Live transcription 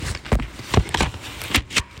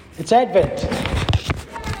It's Advent.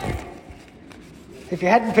 If you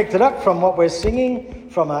hadn't picked it up from what we're singing,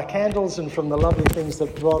 from our candles and from the lovely things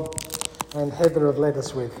that Rod and Heather have led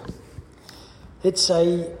us with, it's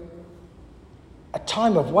a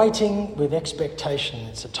time of waiting with expectation.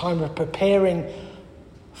 It's a time of preparing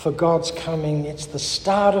for God's coming. It's the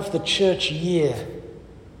start of the church year.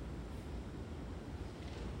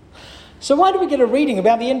 So why do we get a reading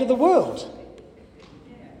about the end of the world?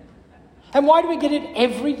 And why do we get it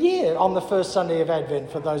every year on the first Sunday of Advent,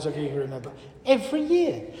 for those of you who remember? Every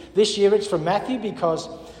year. This year it's from Matthew, because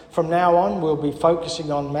from now on we'll be focusing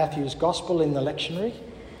on Matthew's Gospel in the lectionary.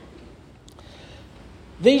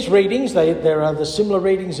 These readings, there are the similar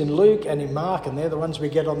readings in Luke and in Mark, and they're the ones we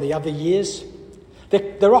get on the other years.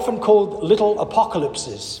 They're often called little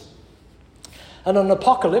apocalypses. And an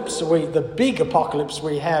apocalypse, the big apocalypse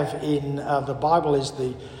we have in the Bible is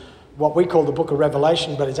what we call the book of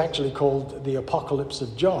Revelation, but it's actually called the Apocalypse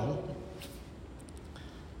of John.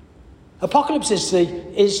 Apocalypse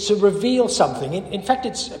is to reveal something. In fact,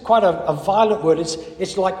 it's quite a violent word.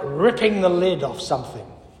 It's like ripping the lid off something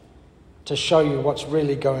to show you what's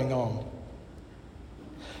really going on.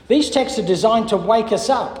 These texts are designed to wake us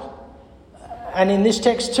up. And in this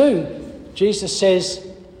text too, Jesus says,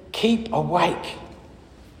 keep awake.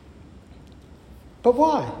 But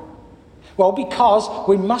why? Well, because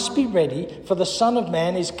we must be ready, for the Son of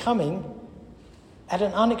Man is coming at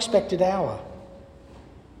an unexpected hour.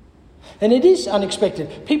 And it is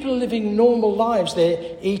unexpected. People are living normal lives.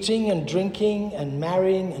 They're eating and drinking and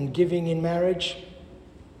marrying and giving in marriage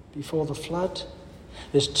before the flood.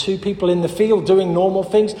 There's 2 people in the field doing normal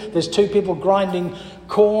things. There's 2 people grinding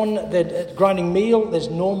corn, they're grinding meal. There's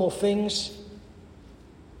normal things.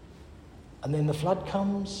 And then the flood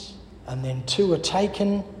comes, and then 2 are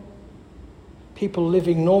taken. People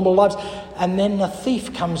living normal lives, and then the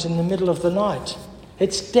thief comes in the middle of the night.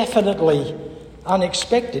 It's definitely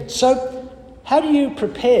unexpected. So how do you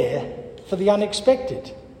prepare for the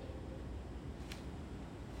unexpected?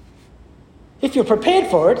 If you're prepared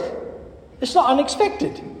for it, it's not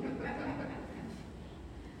unexpected.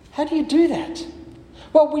 How do you do that?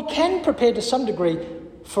 Well, we can prepare to some degree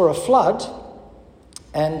for a flood,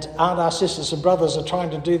 and our sisters and brothers are trying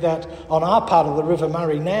to do that on our part of the River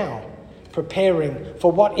Murray now, preparing for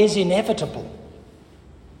what is inevitable.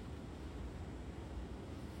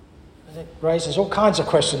 It raises all kinds of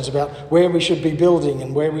questions about where we should be building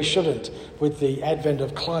and where we shouldn't with the advent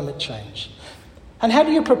of climate change. And how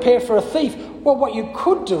do you prepare for a thief? Well, what you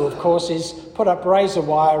could do, of course, is put up razor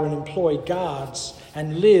wire and employ guards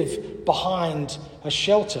and live behind a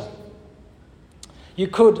shelter. You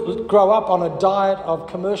could grow up on a diet of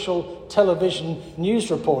commercial television news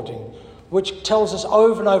reporting, which tells us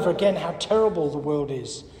over and over again how terrible the world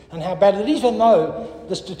is and how bad it is, even though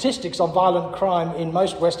the statistics on violent crime in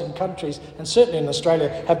most Western countries, and certainly in Australia,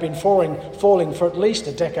 have been falling for at least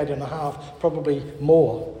a decade and a half, probably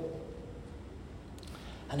more.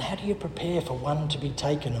 And how do you prepare for one to be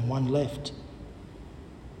taken and one left?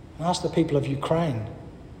 And ask the people of Ukraine,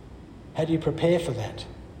 how do you prepare for that?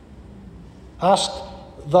 Ask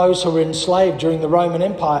those who were enslaved during the Roman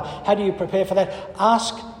Empire, how do you prepare for that?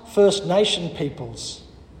 Ask First Nation peoples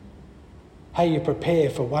how you prepare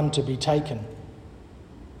for one to be taken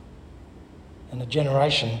and a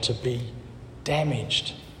generation to be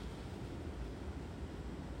damaged.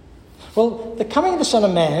 Well, the coming of the Son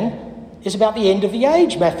of Man is about the end of the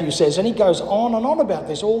age, Matthew says, and he goes on and on about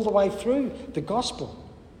this all the way through the Gospel.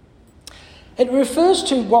 It refers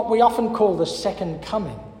to what we often call the second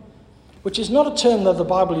coming, which is not a term that the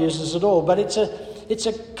Bible uses at all, but it's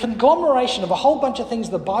a conglomeration of a whole bunch of things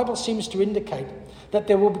the Bible seems to indicate that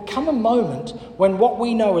there will become a moment when what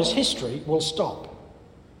we know as history will stop.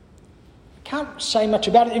 Can't say much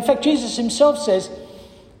about it. In fact, Jesus himself says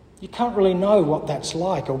you can't really know what that's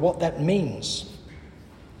like or what that means.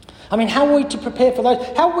 I mean, how are we to prepare for those?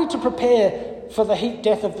 How are we to prepare for the heat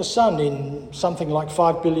death of the sun in something like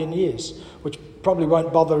 5 billion years, which probably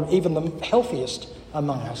won't bother even the healthiest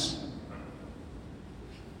among us?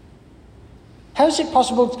 How is it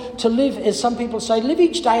possible to live, as some people say, live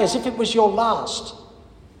each day as if it was your last?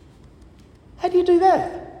 How do you do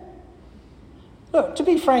that? Look, to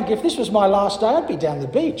be frank, if this was my last day, I'd be down the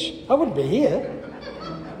beach. I wouldn't be here.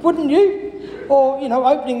 Wouldn't you? Or,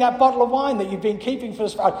 opening that bottle of wine that you've been keeping for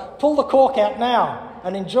us. Pull the cork out now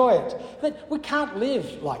and enjoy it. But we can't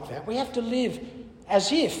live like that. We have to live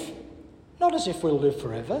as if, not as if we'll live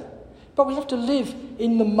forever, but we have to live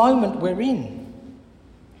in the moment we're in.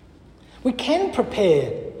 We can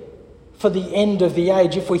prepare for the end of the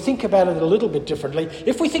age if we think about it a little bit differently.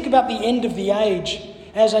 If we think about the end of the age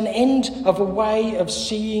as an end of a way of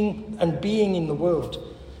seeing and being in the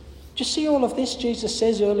world, Do you see all of this Jesus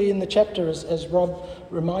says early in the chapter, as Rob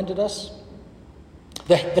reminded us?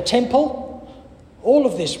 The temple, all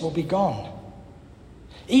of this will be gone.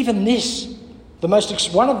 Even this,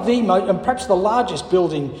 one of the most, and perhaps the largest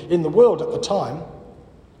building in the world at the time,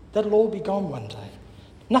 that'll all be gone one day.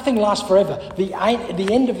 Nothing lasts forever. The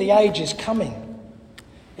end of the age is coming.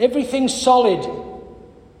 Everything solid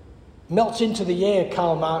melts into the air,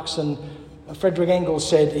 Karl Marx and Friedrich Engels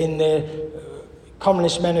said in their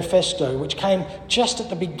Communist Manifesto, which came just at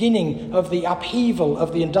the beginning of the upheaval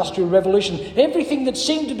of the Industrial Revolution. Everything that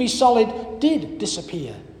seemed to be solid did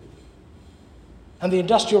disappear. And the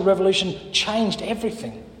Industrial Revolution changed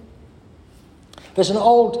everything. There's an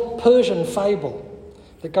old Persian fable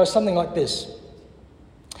that goes something like this.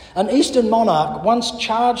 An Eastern monarch once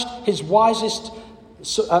charged his wisest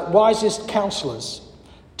counsellors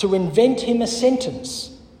to invent him a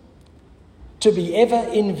sentence to be ever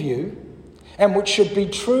in view, and which should be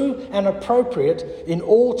true and appropriate in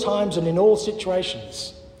all times and in all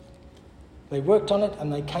situations. They worked on it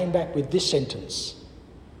and they came back with this sentence: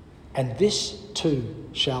 and this too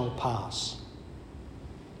shall pass.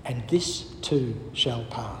 And this too shall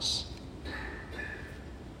pass.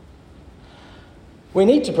 We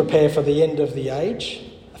need to prepare for the end of the age,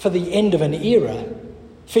 for the end of an era.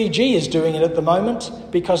 Fiji is doing it at the moment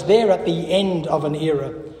because they're at the end of an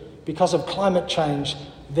era. Because of climate change,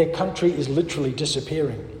 their country is literally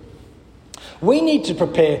disappearing. We need to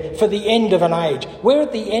prepare for the end of an age. We're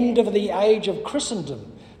at the end of the age of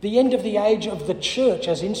Christendom, the end of the age of the church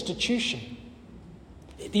as institution.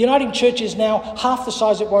 The Uniting Church is now half the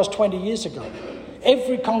size it was 20 years ago.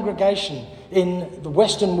 Every congregation in the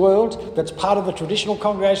Western world that's part of the traditional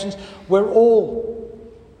congregations, we're all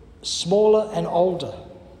smaller and older.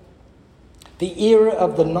 The era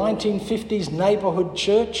of the 1950s neighbourhood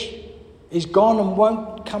church is gone and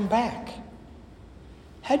won't come back.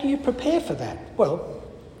 How do you prepare for that? Well,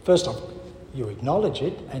 first off, you acknowledge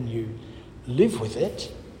it and you live with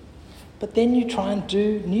it, but then you try and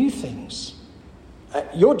do new things.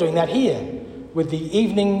 You're doing that here with the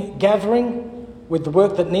evening gathering, with the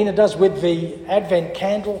work that Nina does with the Advent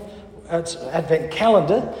Advent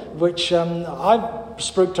calendar, which I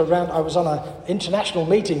spruiked around. I was on an international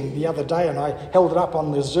meeting the other day and I held it up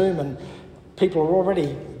on the Zoom, and people are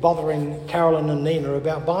already bothering Carolyn and Nina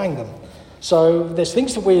about buying them. So there's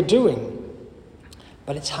things that we're doing,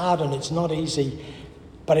 but it's hard and it's not easy,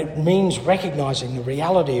 but it means recognising the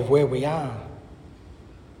reality of where we are.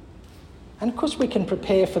 And of course we can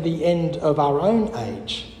prepare for the end of our own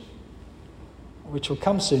age, which will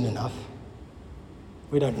come soon enough.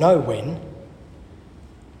 We don't know when,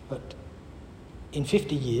 but in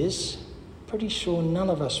 50 years, pretty sure none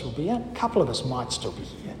of us will be. A couple of us might still be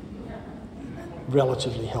here,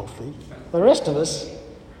 relatively healthy. The rest of us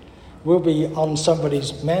will be on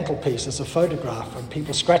somebody's mantelpiece as a photograph, and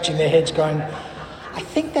people scratching their heads going, I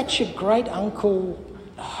think that's your great uncle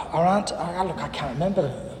or aunt. Oh, look, I can't remember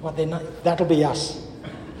what their name. That'll be us.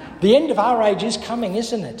 The end of our age is coming,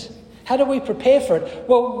 isn't it? How do we prepare for it?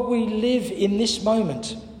 Well, we live in this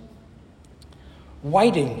moment,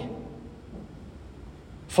 waiting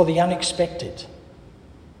for the unexpected.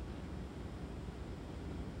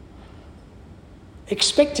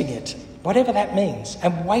 Expecting it, whatever that means,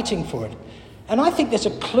 and waiting for it. And I think there's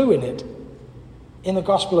a clue in it in the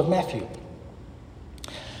Gospel of Matthew.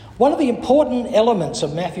 One of the important elements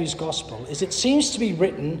of Matthew's Gospel is it seems to be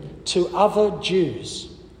written to other Jews.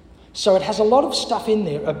 So it has a lot of stuff in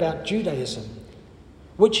there about Judaism,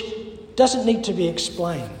 which doesn't need to be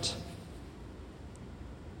explained,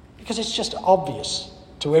 because it's just obvious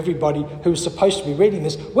to everybody who's supposed to be reading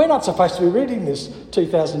this. We're not supposed to be reading this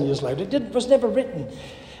 2,000 years later. It was never written.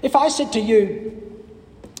 If I said to you,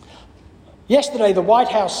 yesterday the White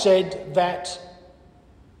House said that,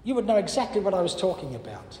 you would know exactly what I was talking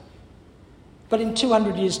about. But in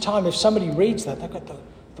 200 years' time, if somebody reads that, they've got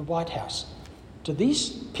the White House. Do these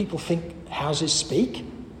people think houses speak?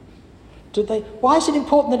 Do they? Why is it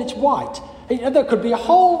important that it's white? There could be a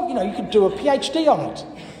whole, you could do a PhD on it.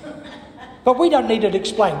 But we don't need it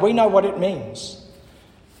explained. We know what it means.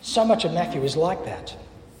 So much of Matthew is like that.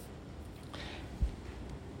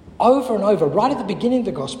 Over and over, right at the beginning of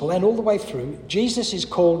the Gospel and all the way through, Jesus is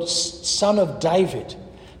called Son of David.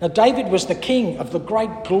 Now, David was the king of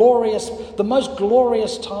the most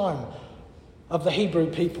glorious time of the Hebrew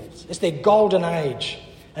peoples. It's their golden age.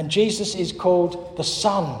 And Jesus is called the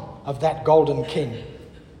son of that golden king.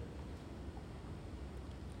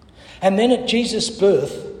 And then at Jesus'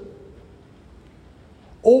 birth,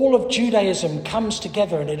 all of Judaism comes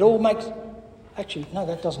together and it all makes... Actually, no,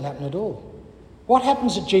 that doesn't happen at all. What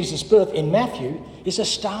happens at Jesus' birth in Matthew is a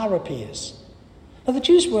star appears. Now, the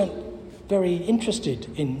Jews weren't very interested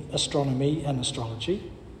in astronomy and astrology,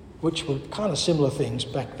 which were kind of similar things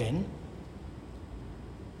back then,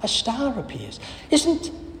 a star appears. Isn't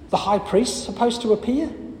the high priest supposed to appear?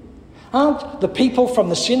 Aren't the people from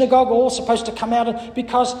the synagogue all supposed to come out?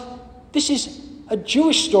 Because this is a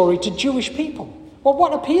Jewish story to Jewish people. Well,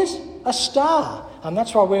 what appears? A star. And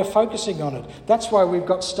that's why we're focusing on it. That's why we've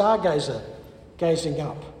got Stargazer gazing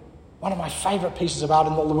up. One of my favourite pieces of art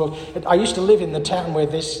in all the world. I used to live in the town where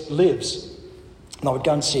this lives, and I would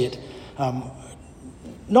go and see it.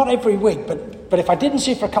 Not every week, but if I didn't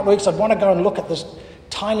see it for a couple of weeks, I'd want to go and look at this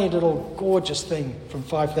tiny little gorgeous thing from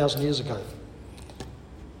 5,000 years ago.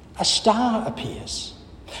 A star appears.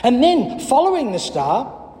 And then, following the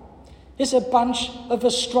star, is a bunch of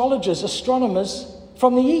astrologers, astronomers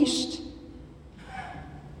from the East.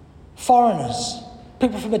 Foreigners,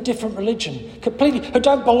 people from a different religion, completely, who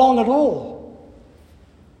don't belong at all.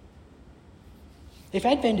 If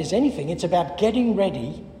Advent is anything, it's about getting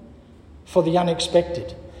ready for the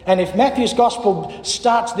unexpected. And if Matthew's Gospel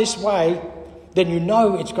starts this way, then you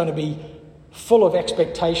know it's going to be full of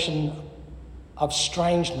expectation of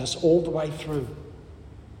strangeness all the way through.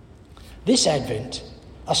 This Advent,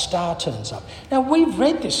 a star turns up. Now, we've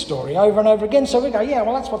read this story over and over again, so we go, yeah,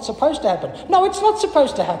 well, that's what's supposed to happen. No, it's not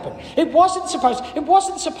supposed to happen. It wasn't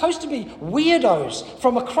supposed to be weirdos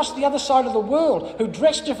from across the other side of the world who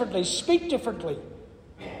dress differently, speak differently.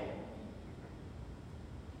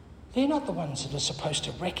 They're not the ones that are supposed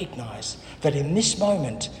to recognise that in this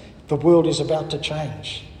moment the world is about to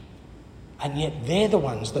change. And yet they're the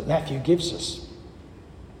ones that Matthew gives us.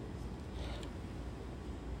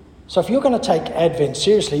 So if you're going to take Advent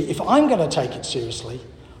seriously, if I'm going to take it seriously,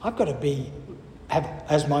 I've got to have,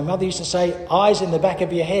 as my mother used to say, eyes in the back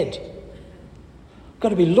of your head. I've got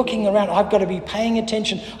to be looking around. I've got to be paying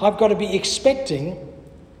attention. I've got to be expecting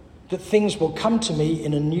that things will come to me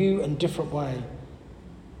in a new and different way.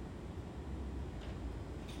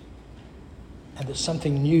 And that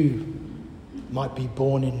something new might be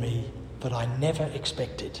born in me that I never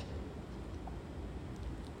expected.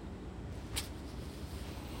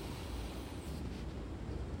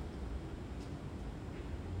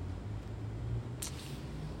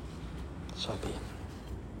 So be it.